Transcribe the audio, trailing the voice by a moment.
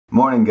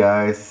Morning,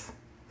 guys.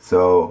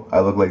 So I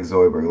look like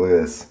Zoidberg. Look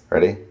at this.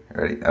 Ready?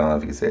 Ready? I don't know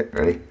if you can see it.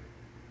 Ready?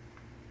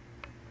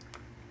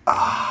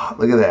 Ah,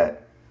 look at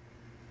that.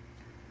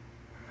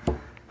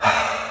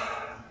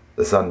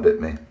 The sun bit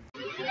me.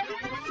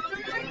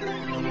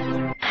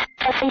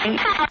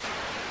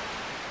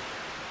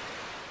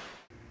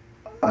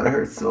 Oh, it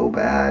hurts so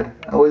bad.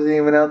 I wasn't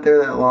even out there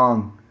that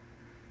long.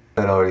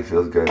 That already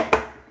feels good.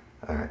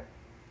 Alright.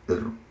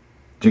 Do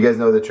you guys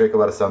know the trick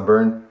about a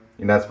sunburn?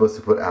 You're not supposed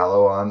to put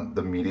aloe on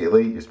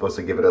immediately. You're supposed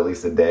to give it at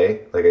least a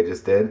day, like I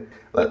just did.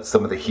 Let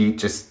some of the heat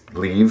just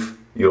leave.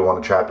 You don't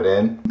want to trap it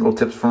in. Little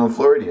tips from a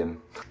Floridian.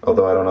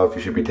 Although I don't know if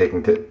you should be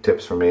taking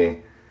tips from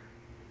me.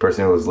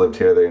 Person who has lived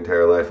here their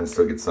entire life and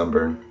still gets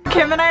sunburned.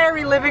 Kim and I are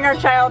reliving our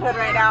childhood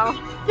right now.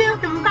 You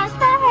can brush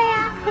my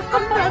hair,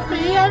 brush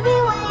me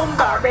everywhere.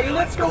 Barbie,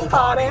 let's go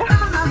party.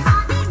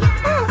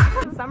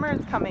 Summer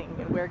is coming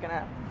and we're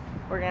gonna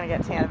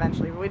get tan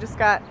eventually. But we just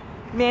got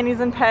manis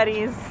and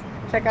petties.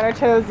 Check out our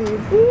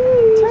toesies.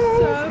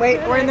 So wait,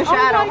 we're in the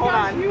shadow. Hold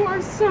on. You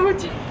are so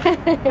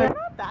tan. They're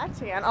not that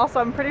tan. Also,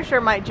 I'm pretty sure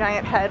my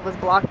giant head was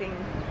blocking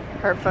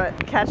her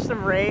foot. Catch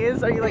some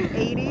rays. Are you like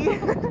 80?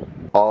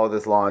 All of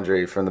this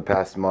laundry from the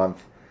past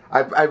month.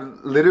 I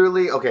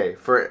literally, okay,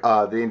 for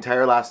the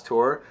entire last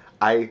tour,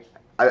 I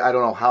don't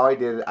know how I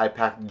did it. I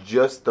packed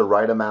just the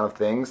right amount of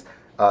things.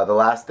 The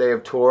last day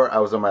of tour, I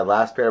was on my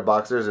last pair of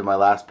boxers and my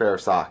last pair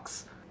of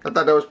socks. I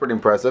thought that was pretty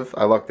impressive.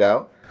 I lucked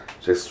out.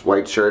 Just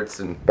white shirts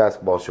and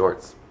basketball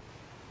shorts.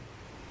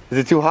 Is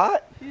it too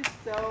hot? She's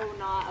so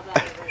not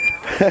about it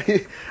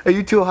right now. Are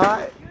you too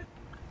hot?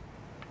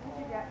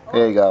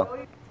 There you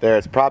go. There,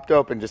 it's propped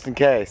open just in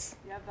case.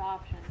 You have the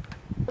option.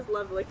 I just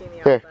love licking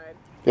the Here, outside.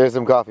 here's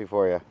some coffee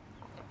for you.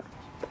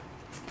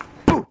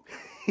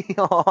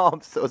 Oh,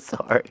 I'm so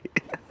sorry.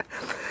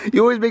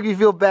 You always make me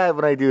feel bad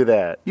when I do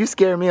that. You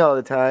scare me all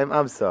the time.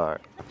 I'm sorry.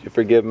 You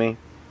forgive me?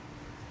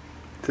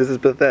 This is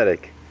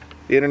pathetic.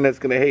 The internet's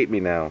gonna hate me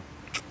now.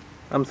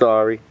 I'm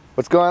sorry.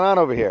 What's going on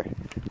over here?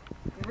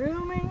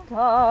 Grooming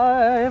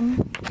time.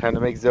 Time to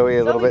make Zoe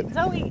a little bit.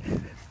 Zoe.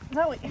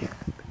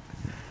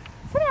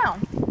 Sit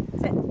down.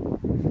 Sit.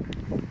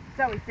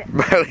 Zoe, sit.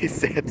 Riley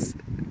sits.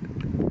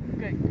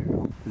 Good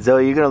girl.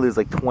 Zoe, you're gonna lose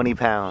like 20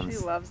 pounds.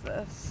 She loves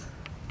this.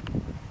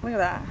 Look at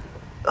that.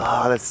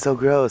 Oh, that's so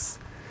gross.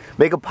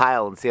 Make a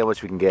pile and see how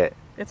much we can get.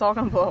 It's all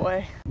gonna blow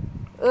away.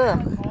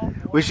 Ugh.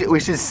 We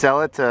should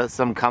sell it to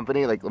some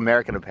company like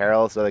American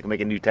Apparel so they can make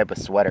a new type of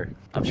sweater.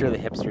 I'm sure the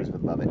hipsters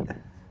would love it.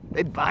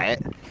 They'd buy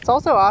it. It's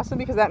also awesome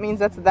because that means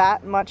that's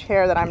that much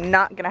hair that I'm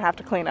not gonna have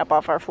to clean up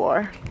off our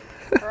floor.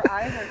 Her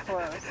eyes are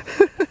closed.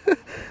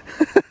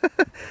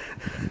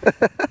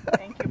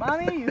 Thank you,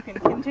 Mommy. You can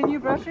continue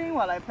brushing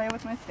while I play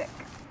with my stick.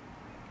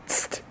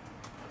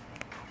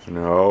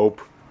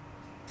 Nope.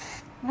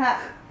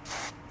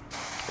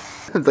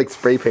 It's like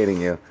spray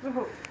painting you.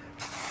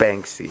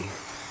 Banksy.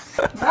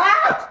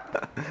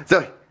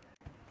 Zoe.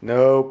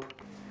 Nope.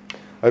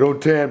 I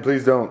don't tan,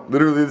 please don't.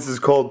 Literally, this is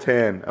called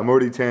tan. I'm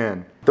already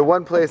tan. The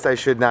one place I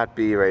should not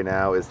be right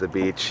now is the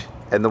beach.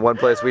 And the one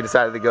place we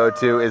decided to go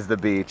to is the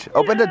beach.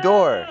 Open the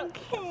door. I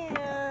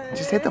can't.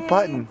 Just hit the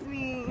button.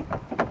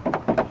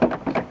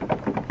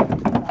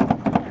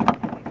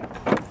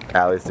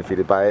 Allie's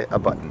defeated by a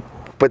button.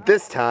 But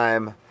this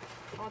time,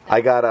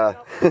 I got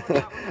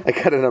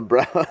an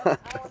umbrella.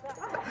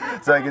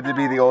 So I get to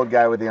be the old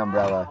guy with the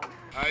umbrella.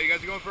 Alright, you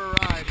guys are going for a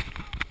ride.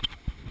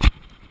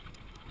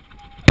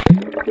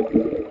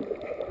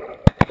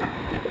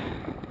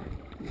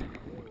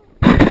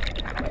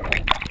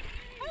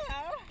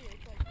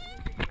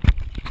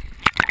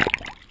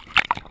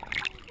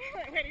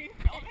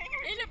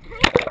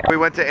 We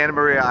went to Anna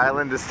Maria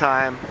Island this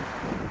time.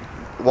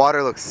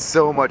 Water looks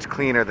so much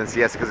cleaner than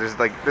Siesta because this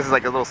is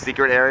like a little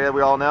secret area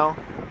we all know.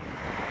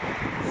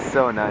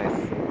 So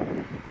nice.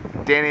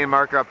 Danny and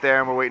Mark are up there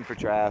and we're waiting for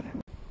Trav.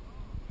 Is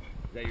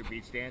that your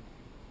beach stand?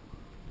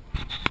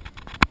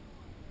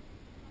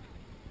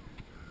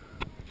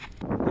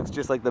 Looks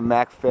just like the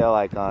Mac fail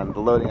icon, the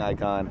loading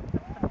icon.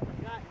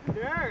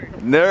 Nerd.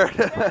 Nerd.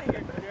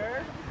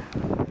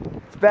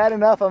 It's bad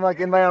enough I'm like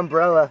in my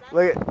umbrella.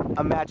 Look at,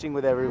 I'm matching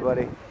with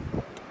everybody.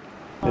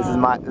 This is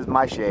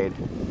my shade.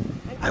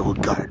 I will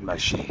guard my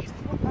shade.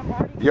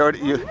 But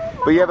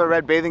you have a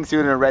red bathing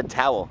suit and a red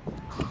towel.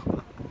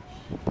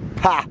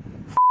 Ha!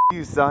 F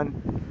you, son.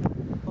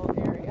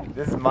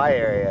 This is my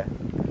area.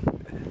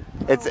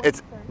 It's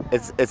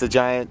a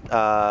giant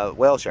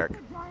whale shark.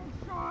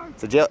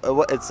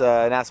 It's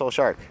an asshole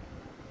shark.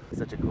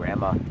 Such a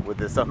grandma with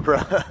this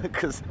umbrella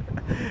because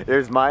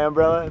there's my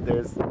umbrella,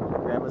 there's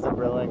grandma's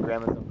umbrella, and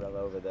grandma's umbrella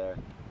over there,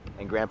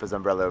 and grandpa's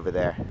umbrella over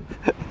there,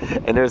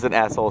 and there's an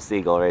asshole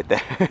seagull right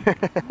there.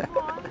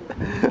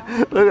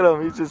 Look at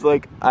him. He's just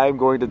like, I'm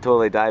going to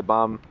totally dive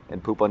bomb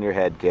and poop on your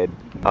head, kid.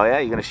 Oh yeah,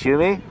 you gonna shoe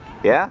me?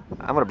 Yeah,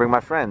 I'm gonna bring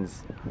my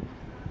friends.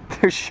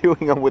 They're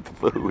shooing him with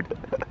food.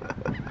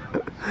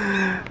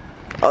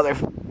 Oh,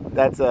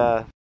 that's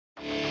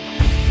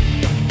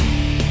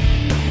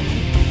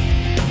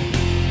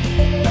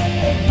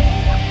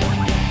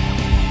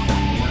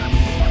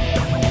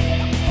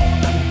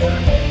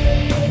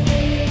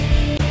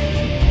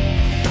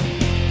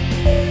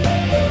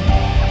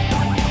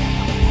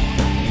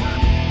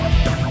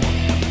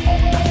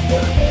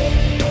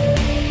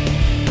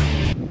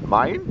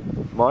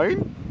Mine? Mine?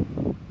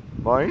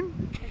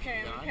 Mine?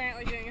 Okay, I'm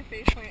apparently doing a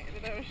face plant into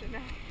the ocean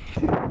now.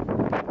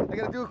 I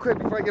gotta do it quick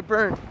before I get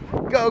burned.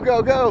 Go,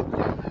 go, go! What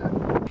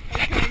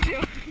are you going to do?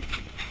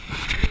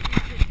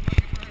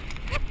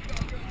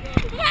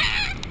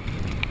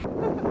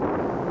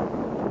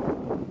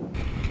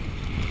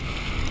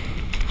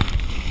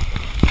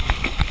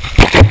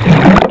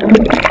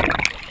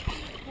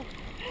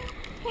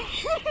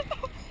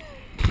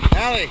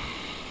 Allie!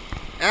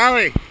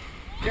 Allie!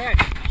 Catch!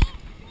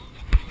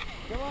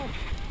 Come on!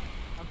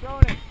 I'm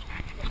throwing it!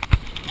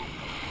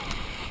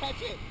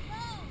 Catch it!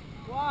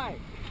 Why?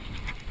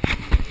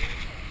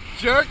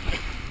 Jerk!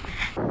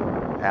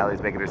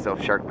 Allie's making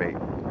herself shark bait.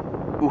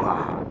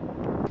 Ooh-ha!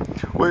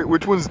 Wait,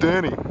 which one's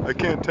Danny? I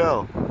can't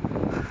tell.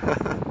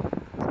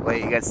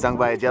 Wait, you got stung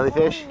by a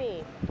jellyfish?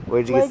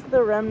 Where'd you Like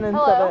the remnants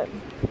of it.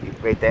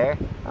 Right there?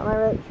 On my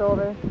right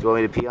shoulder. Do you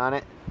want me to pee on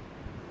it?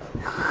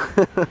 No,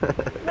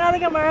 I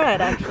think I'm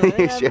alright actually. I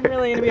think Sure? I'm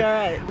really gonna be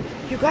alright.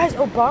 You guys,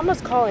 Obama's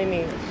calling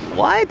me.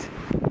 What?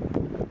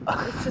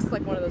 It's just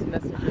like one of those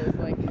messages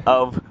like...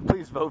 Of,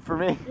 please vote for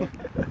me.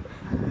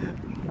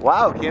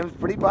 Wow, Kim's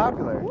pretty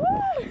popular. Woo!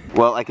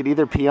 Well, I could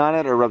either pee on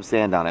it or rub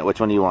sand on it. Which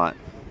one do you want?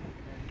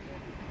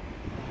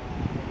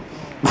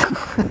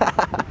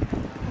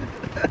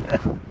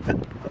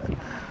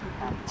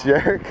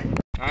 Jerk.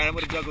 Alright, I'm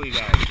gonna juggle you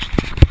guys.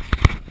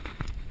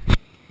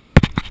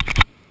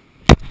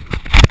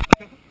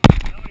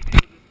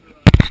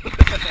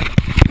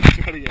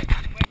 Try it again.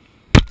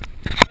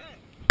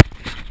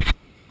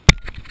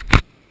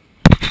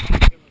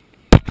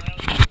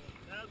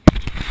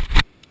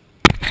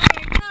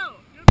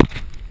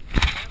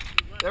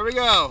 There we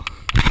go.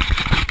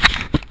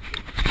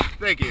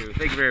 Thank you.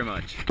 Thank you very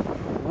much.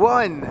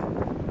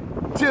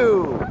 1,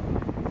 2,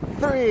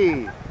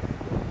 3,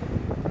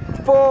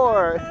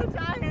 4. I'm so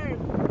tired.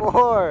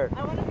 4.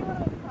 I want to do one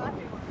of those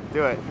coffee ones.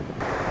 Do it.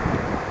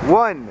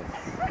 1.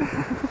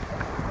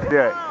 Do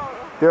it.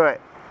 Do it.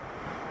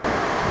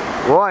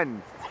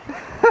 1.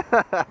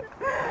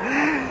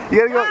 You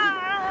gotta go.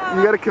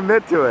 You gotta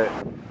commit to it.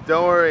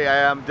 Don't worry, I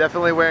am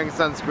definitely wearing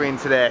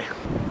sunscreen today.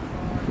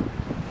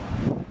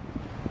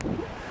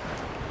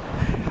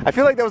 I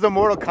feel like that was a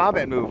Mortal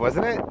Kombat move,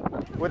 wasn't it?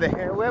 With a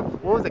hair whip?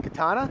 What was it,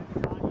 Katana?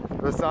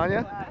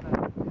 Lasagna?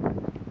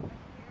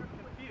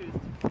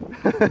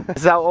 This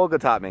is how Olga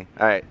taught me.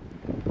 Alright.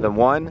 Then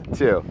 1,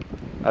 2.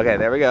 Okay,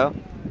 there we go.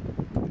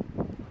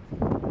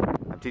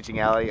 I'm teaching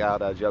Allie how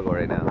to juggle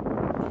right now.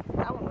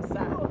 That one was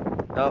sad.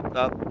 Up,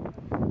 up.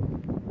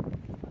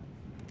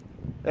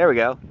 There we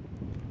go.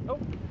 Oh.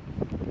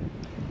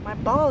 My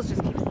balls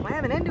just keep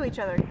slamming into each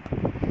other.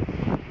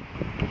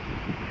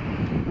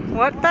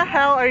 What the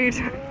hell are you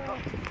doing? He's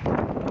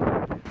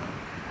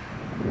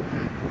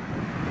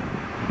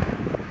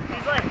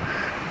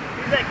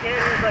that kid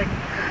who's like,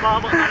 his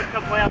mom will let him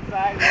come play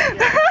outside.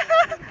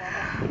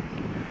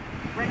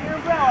 Bring your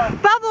umbrella.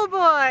 Bubble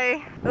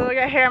boy! Oh, I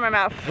got hair in my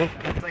mouth.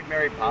 It's like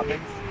Mary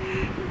Poppins.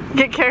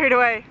 Get carried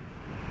away.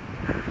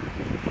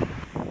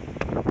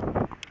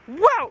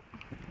 Whoa!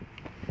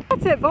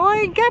 Gets it,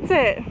 boy, gets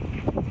it.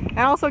 And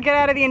also get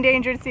out of the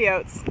endangered sea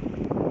oats.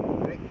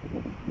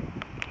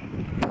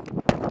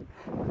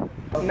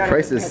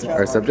 Prices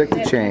are subject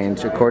to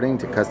change according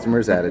to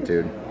customers'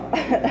 attitude.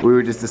 We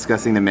were just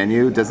discussing the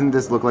menu. Doesn't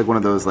this look like one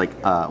of those, like,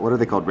 what are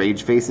they called,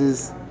 rage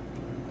faces?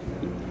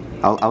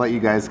 I'll let you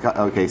guys,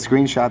 okay,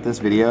 screenshot this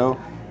video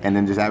and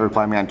then just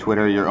reply me on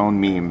Twitter your own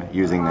meme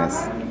using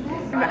this.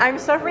 I'm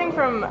suffering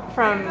from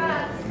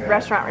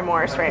restaurant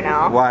remorse right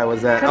now. Why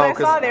was that? Because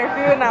I saw their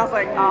food and I was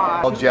like,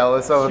 aw. All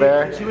jealous over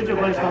there? She went to a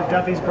place called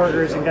Duffy's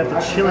Burgers and got the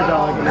chili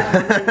dog. And I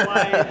was wondering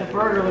why the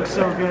burger looks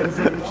so good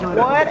instead of the chili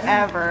dog.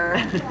 Whatever.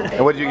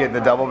 And what did you get, the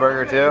double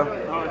burger too?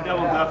 Oh,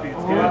 double Duffy,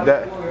 it's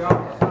good.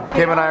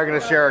 Kim and I are going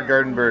to share our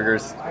garden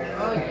burgers.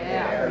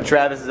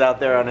 Travis is out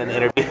there on an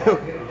interview.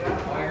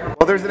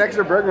 Well, there's an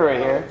extra burger right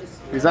here.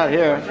 He's not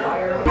here.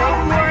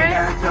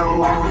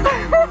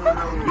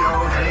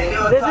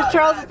 This is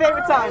Charles'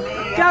 favorite song.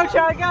 Go,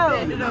 Charlie,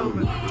 go!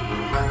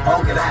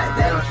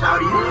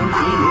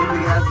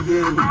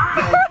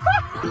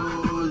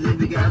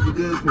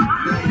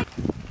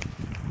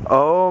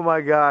 Oh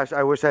my gosh,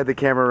 I wish I had the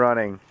camera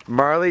running.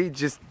 Marley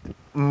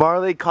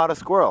caught a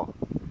squirrel.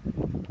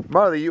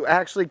 Marley, you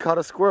actually caught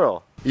a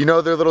squirrel. You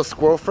know their little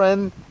squirrel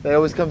friend that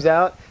always comes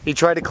out? He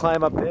tried to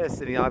climb up this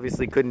and he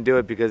obviously couldn't do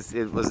it because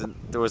there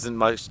wasn't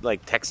much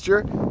like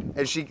texture.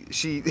 And she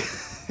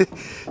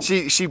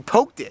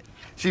poked it.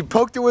 She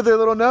poked it with her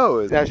little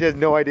nose. Now she has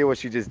no idea what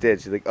she just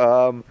did. She's like,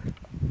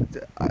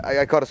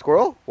 I caught a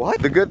squirrel? What?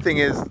 The good thing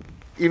is,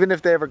 even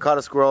if they ever caught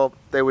a squirrel,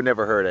 they would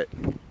never hurt it.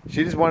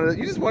 You just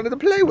wanted to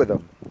play with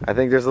them. I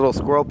think there's little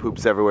squirrel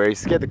poops everywhere. You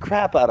scared the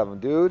crap out of them,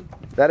 dude.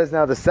 That is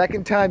now the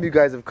second time you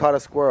guys have caught a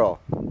squirrel.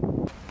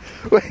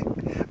 Wait,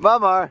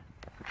 Mamar.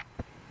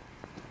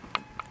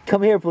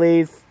 Come here,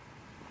 please.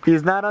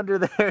 He's not under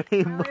there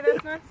anymore. Marley,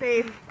 that's not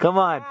safe. Come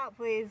on. Come out,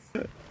 please.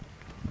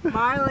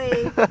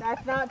 Marley,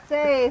 that's not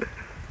safe.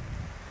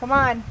 Come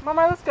on.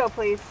 Mama, let's go,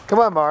 please. Come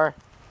on, Mar.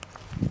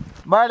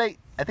 Marley.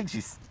 I think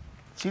she's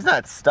She's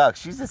not stuck.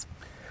 She's just...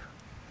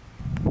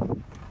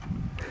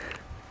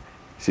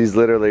 She's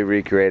literally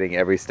recreating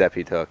every step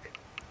he took.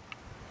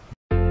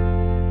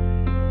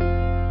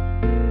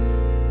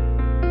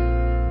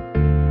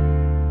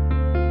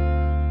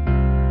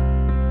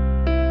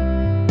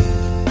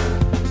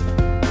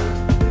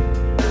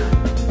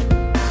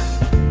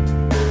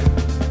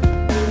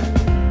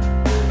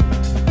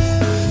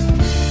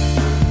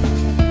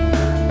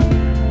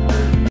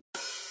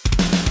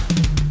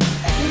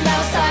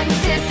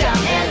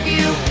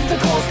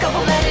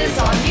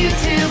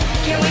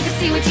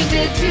 See what you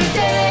did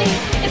today.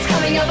 It's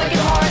coming up, I can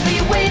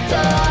hardly wait.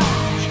 The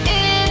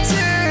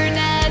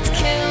internet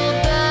killed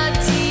the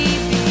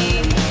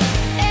TV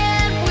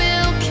and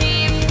we'll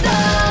keep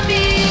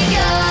thumbing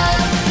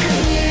up. Cause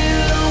you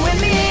and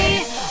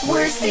me,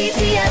 we're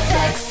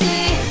CTFXC.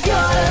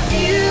 Gotta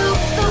view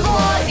the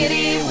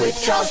vlogity with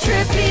Charles,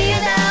 Trippy,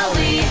 and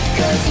Allie.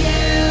 Cause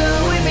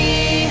you and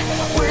me,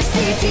 we're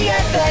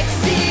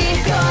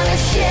CTFXC. Gonna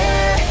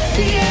share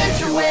the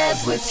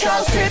interwebs with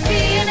Charles,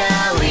 Trippy, and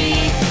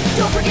Allie.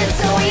 Don't forget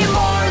Zoe and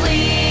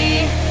Marley.